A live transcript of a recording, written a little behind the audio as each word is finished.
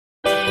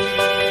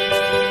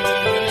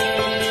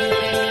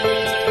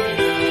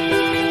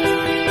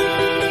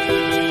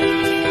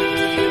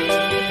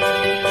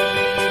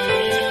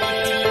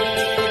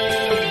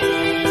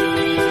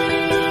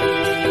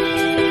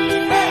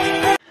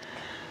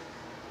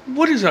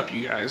What is up,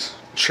 you guys?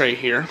 Trey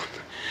here,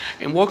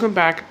 and welcome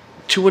back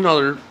to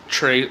another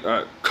Trey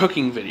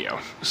cooking video.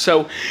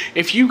 So,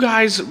 if you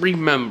guys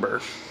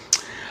remember,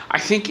 I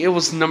think it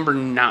was number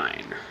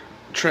 9,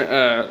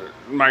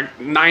 my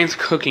 9th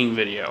cooking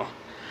video.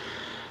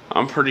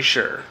 I'm pretty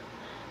sure.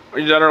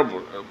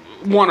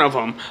 One of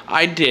them,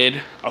 I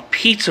did a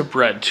pizza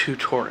bread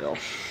tutorial.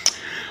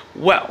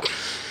 Well,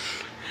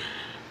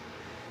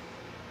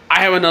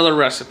 I have another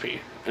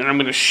recipe, and I'm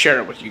going to share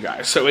it with you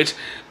guys. So it's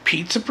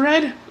pizza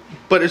bread,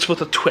 but it's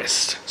with a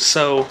twist.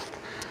 So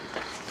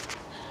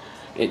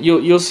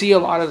you'll see a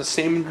lot of the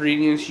same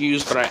ingredients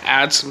used, but I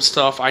add some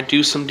stuff. I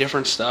do some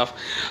different stuff.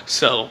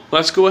 So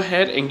let's go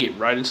ahead and get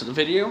right into the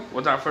video.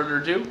 Without further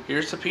ado,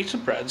 here's the pizza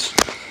breads.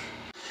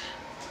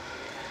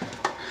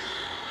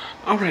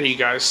 Alrighty, you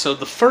guys. So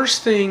the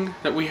first thing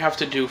that we have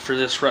to do for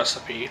this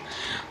recipe,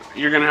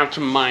 you're going to have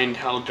to mind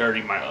how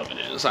dirty my oven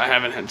is. I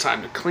haven't had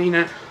time to clean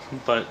it,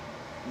 but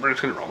we're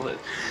just going to roll with it.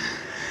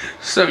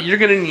 So you're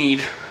going to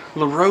need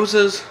La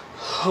Rosa's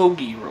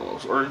hoagie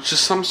rolls, or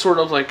just some sort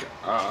of like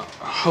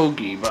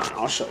hoagie, but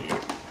I'll show you.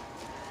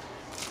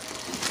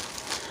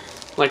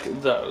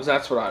 Like those.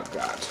 That's what I've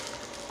got.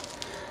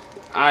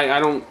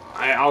 I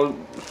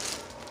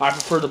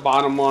prefer the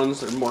bottom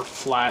ones. They're more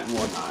flat and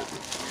whatnot.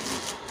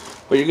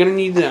 But you're gonna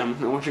need them,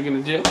 and what you're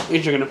gonna do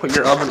is you're gonna put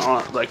your oven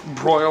on, like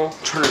broil,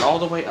 turn it all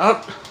the way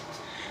up,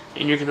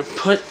 and you're gonna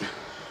put.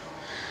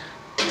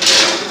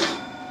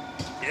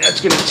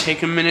 That's gonna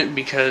take a minute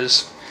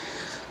because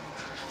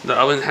the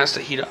oven has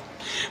to heat up.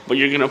 But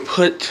you're gonna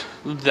put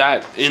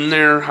that in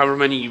there, however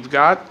many you've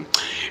got,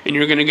 and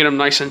you're gonna get them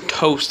nice and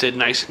toasted,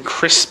 nice and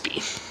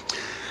crispy.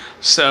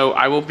 So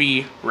I will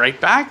be right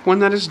back when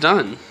that is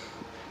done.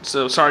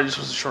 So sorry, this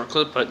was a short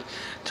clip, but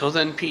till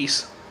then,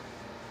 peace.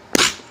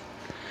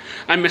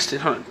 I missed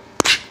it, hold on.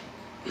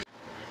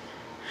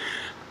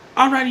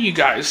 Alrighty, you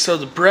guys, so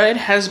the bread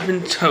has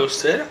been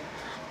toasted.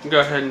 I'll go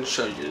ahead and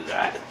show you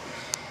that.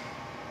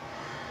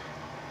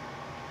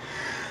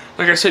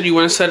 Like I said, you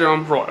want to set it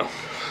on broil.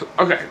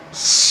 Okay,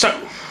 so,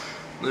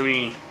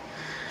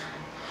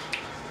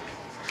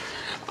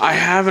 I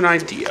have an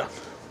idea.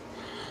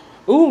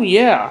 Ooh,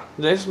 yeah,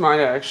 this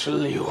might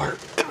actually work.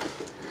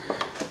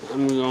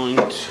 I'm going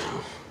to...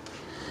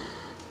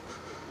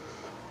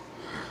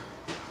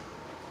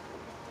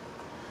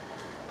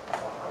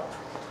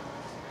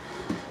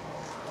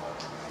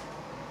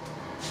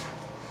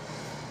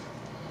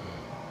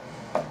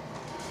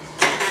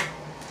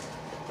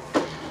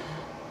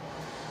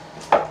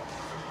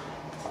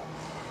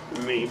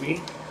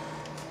 Maybe.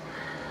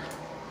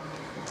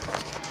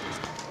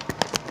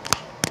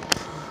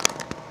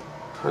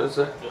 How does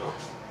that go?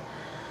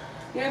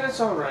 Yeah, that's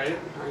alright,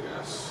 I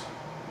guess.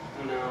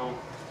 No.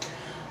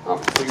 I'll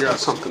figure out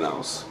something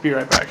else. Be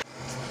right back.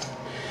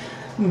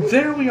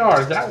 There we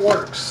are. That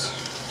works.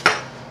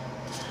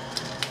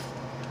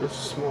 It's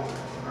small.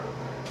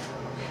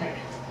 Okay.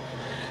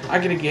 I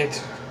gotta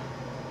get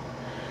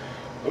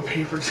a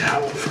paper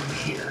towel from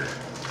here.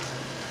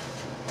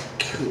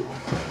 Cool.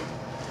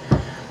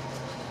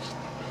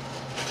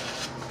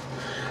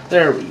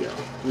 There we go.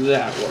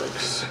 That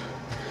works.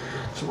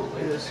 So I'm gonna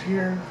lay this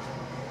here.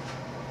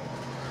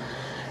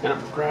 And I'm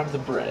gonna grab the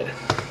bread.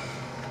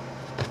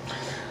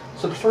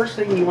 So the first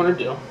thing you want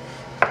to do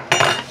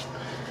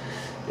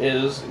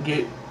is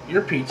get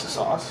your pizza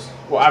sauce.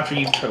 Well, after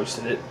you've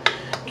toasted it,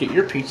 get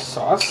your pizza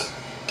sauce.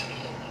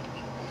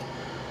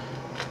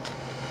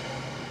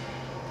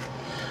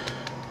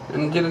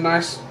 And get a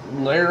nice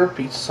layer of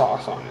pizza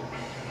sauce on it.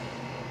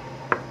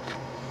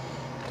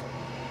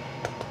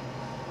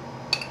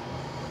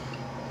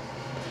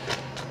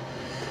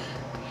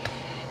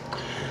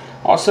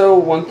 Also,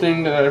 one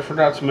thing that I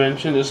forgot to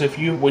mention is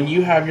when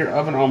you have your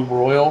oven on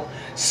broil,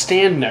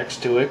 stand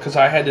next to it, because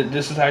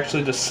this is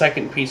actually the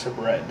second piece of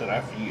bread that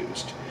I've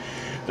used.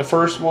 The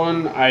first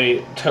one,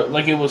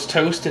 it was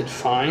toasted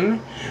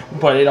fine,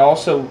 but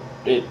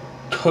it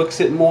cooks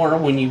it more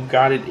when you've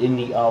got it in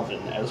the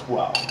oven as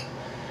well.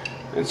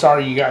 And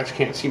sorry you guys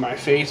can't see my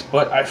face,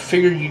 but I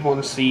figured you'd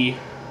want to see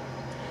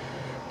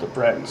the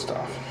bread and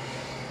stuff.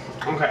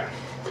 Okay.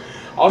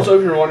 Also,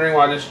 if you're wondering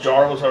why this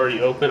jar was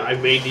already open, I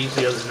made these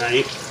the other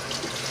night,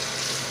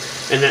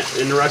 and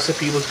the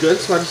recipe was good,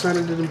 so I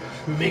decided to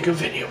make a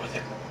video with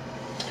it.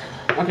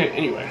 Okay,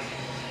 anyway.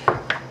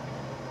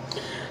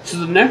 So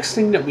the next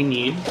thing that we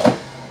need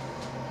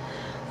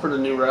for the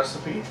new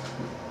recipe,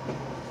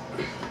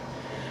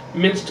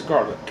 minced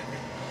garlic.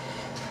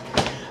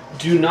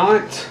 Do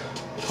not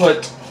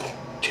put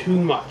too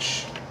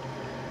much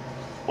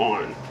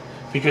on,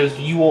 because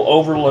you will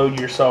overload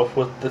yourself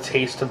with the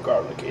taste of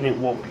garlic, and it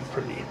won't be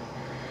pretty.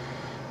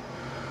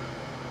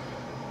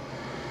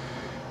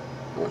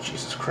 Oh,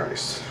 Jesus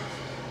Christ.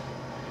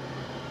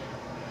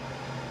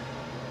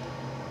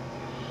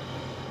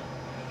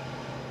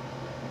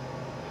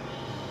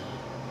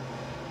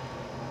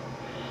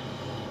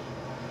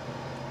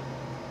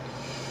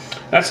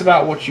 That's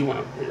about what you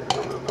want. Here, I'm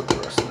going to put the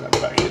rest of that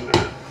back in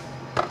there.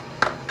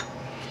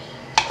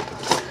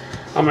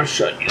 I'm going to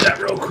show you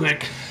that real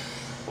quick.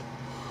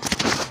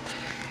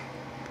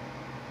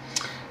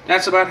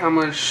 That's about how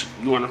much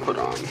you want to put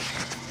on.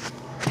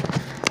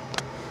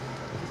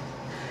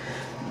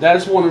 That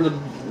is one of the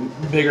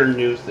bigger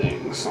new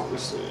things,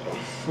 honestly.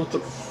 What the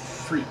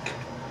freak?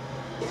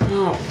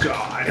 Oh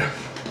God.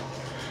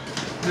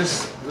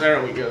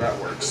 There we go, that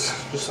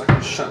works. Just so I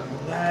can shut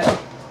that.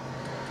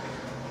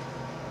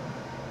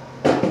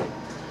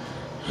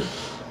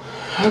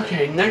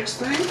 Okay, next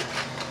thing.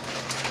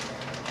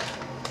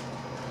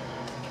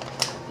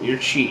 Your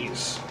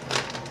cheese.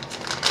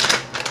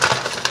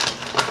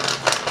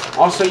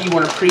 Also, you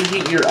want to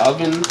preheat your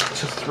oven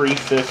to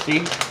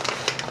 350.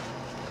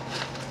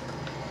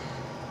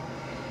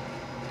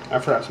 I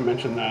forgot to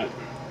mention that.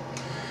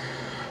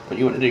 But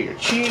you want to do your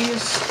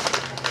cheese.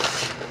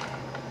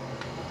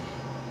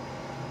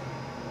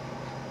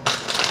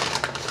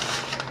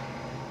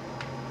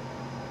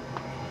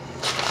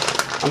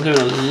 I'm doing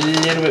a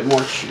little bit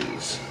more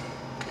cheese.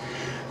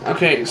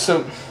 Okay,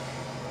 so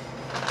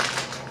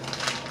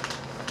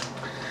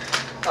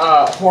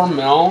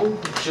Hormel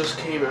just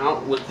came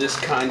out with this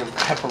kind of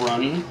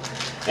pepperoni,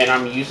 and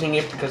I'm using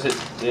it because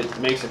it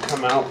makes it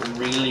come out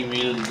really,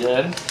 really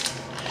good.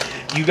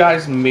 You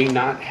guys may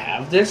not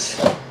have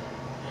this,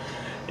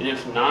 and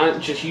if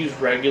not, just use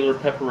regular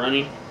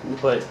pepperoni,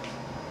 but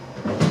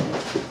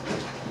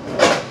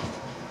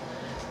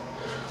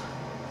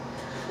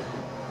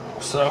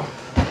so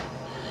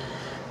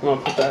I'm going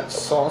to put that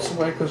sauce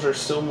away because there's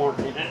still more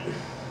in it.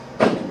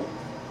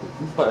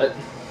 But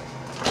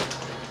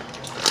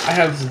I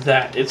have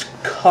that. It's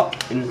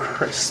cupped and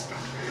crisp.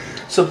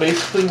 So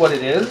basically what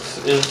it is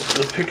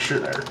the picture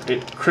there.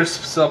 It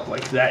crisps up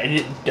like that, and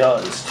it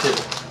does too.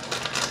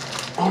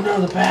 Oh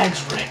no, the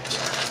bag's ripped.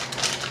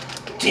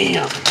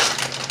 Damn.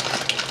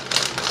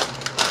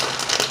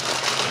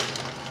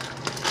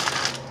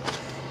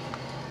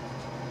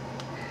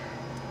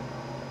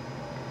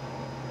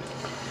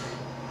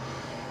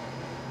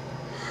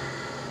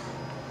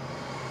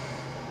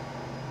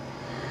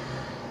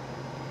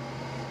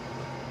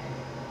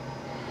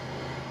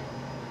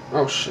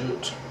 Oh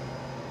shoot.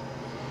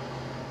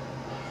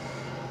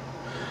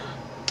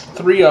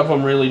 3 of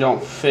them really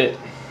don't fit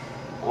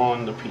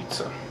on the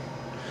pizza.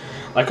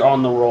 Like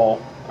on the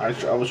roll. I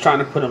was trying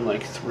to put them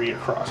like 3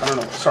 across. I don't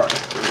know. Sorry.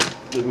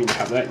 Didn't mean to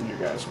have that in your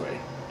guys' way.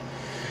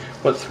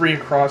 But 3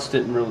 across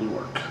didn't really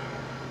work.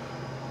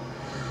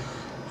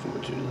 So I'm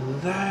going to do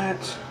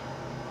that.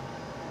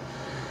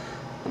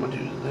 I'm going to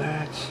do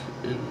that.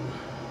 And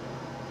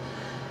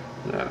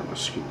that. I'm going to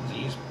scoot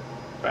these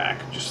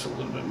back just a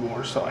little bit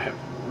more so I have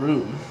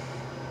room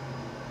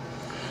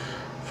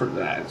for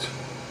that.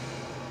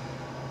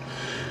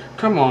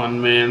 Come on,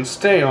 man.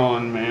 Stay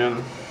on,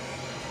 man.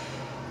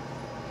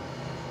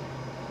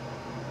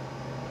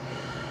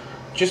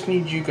 Just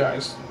need you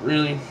guys,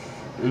 really.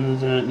 And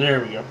then,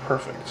 there we go.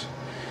 Perfect.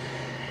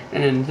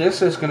 And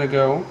this is going to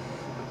go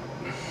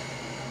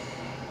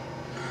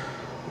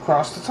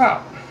across the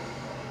top.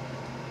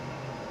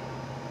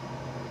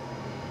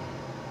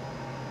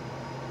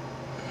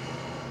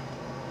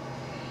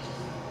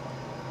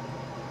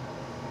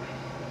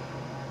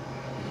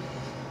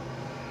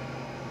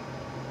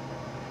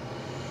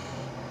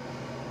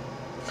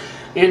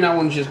 And that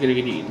one's just going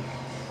to get eaten.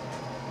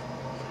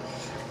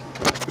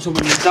 So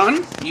when you're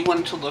done, you want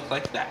it to look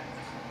like that.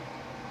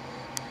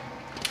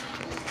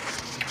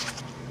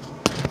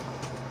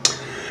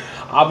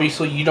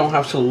 Obviously, you don't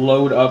have to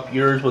load up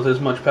yours with as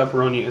much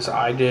pepperoni as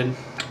I did.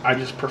 I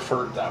just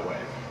prefer it that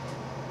way.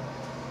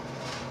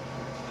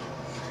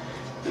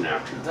 And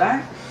after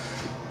that,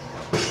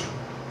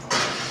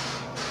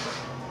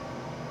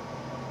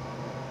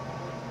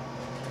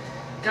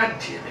 God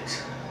damn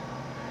it.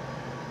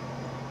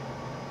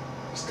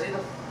 Stay the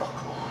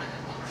fuck on.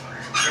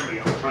 There we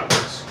go. That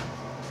works.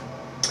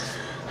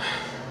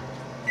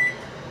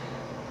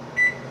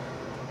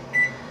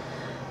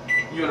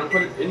 You want to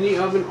put it in the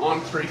oven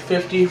on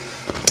 350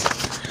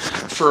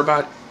 for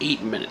about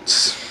 8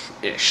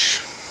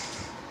 minutes-ish.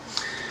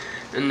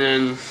 And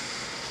then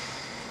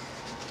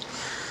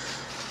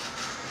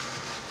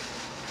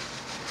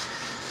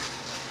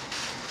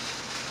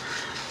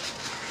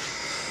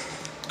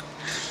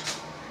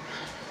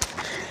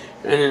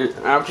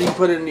after you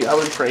put it in the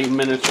oven for 8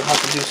 minutes, you'll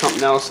have to do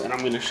something else, and I'm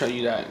going to show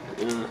you that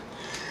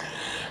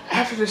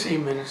after this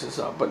 8 minutes is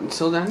up. But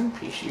until then,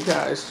 peace, you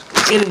guys.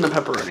 Get in the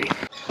pepperoni.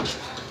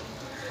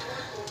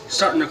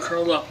 Starting to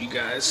curl up, you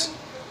guys.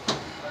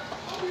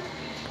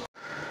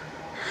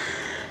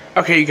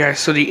 Okay, you guys,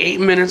 so the 8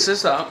 minutes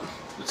is up.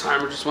 The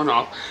timer just went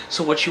off.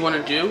 So what you want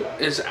to do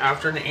is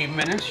after the 8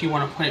 minutes, you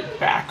want to put it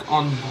back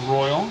on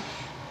broil.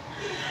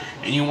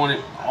 And you want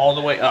it all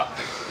the way up.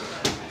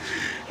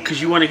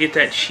 Because you want to get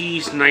that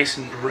cheese nice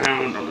and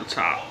browned on the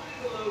top.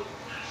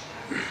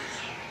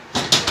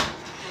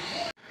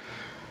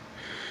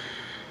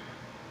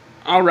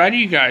 Alrighty,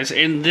 you guys,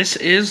 and this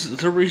is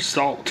the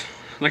result.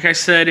 Like I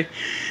said,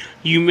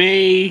 you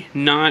may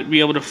not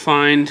be able to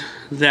find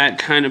that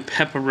kind of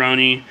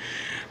pepperoni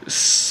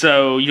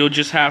So you'll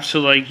just have to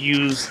like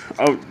use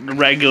a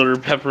regular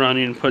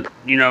pepperoni and put,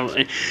 you know,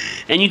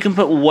 and you can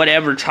put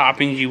whatever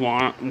toppings you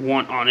want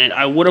on it.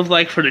 I would have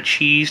liked for the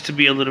cheese to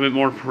be a little bit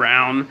more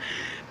brown,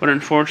 but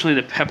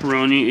unfortunately the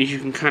pepperoni, as you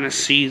can kind of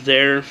see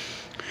there,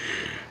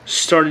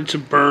 started to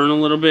burn a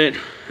little bit,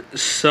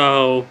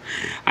 so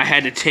I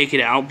had to take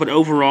it out. But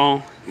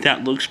overall,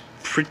 that looks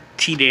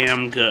pretty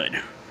damn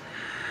good.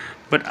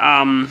 But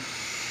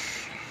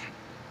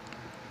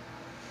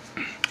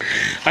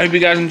I hope you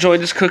guys enjoyed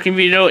this cooking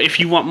video. If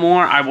you want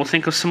more, I will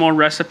think of some more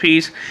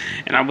recipes,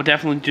 and I will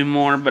definitely do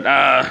more. But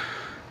other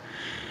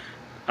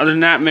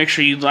than that, make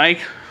sure you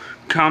like,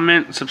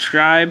 comment,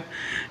 subscribe,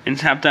 and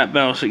tap that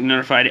bell so you're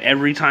notified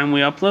every time we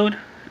upload.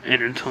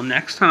 And until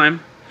next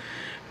time,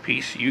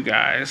 peace, you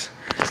guys.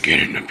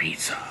 Get in the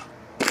pizza.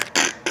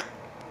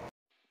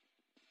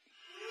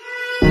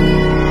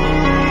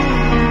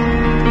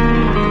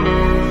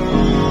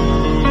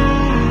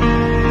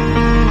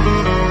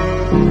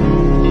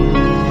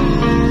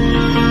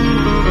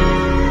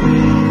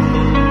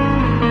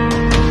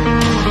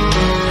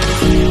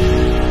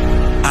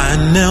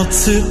 I knelt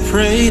to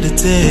pray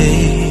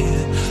today,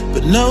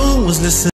 but no one was listening.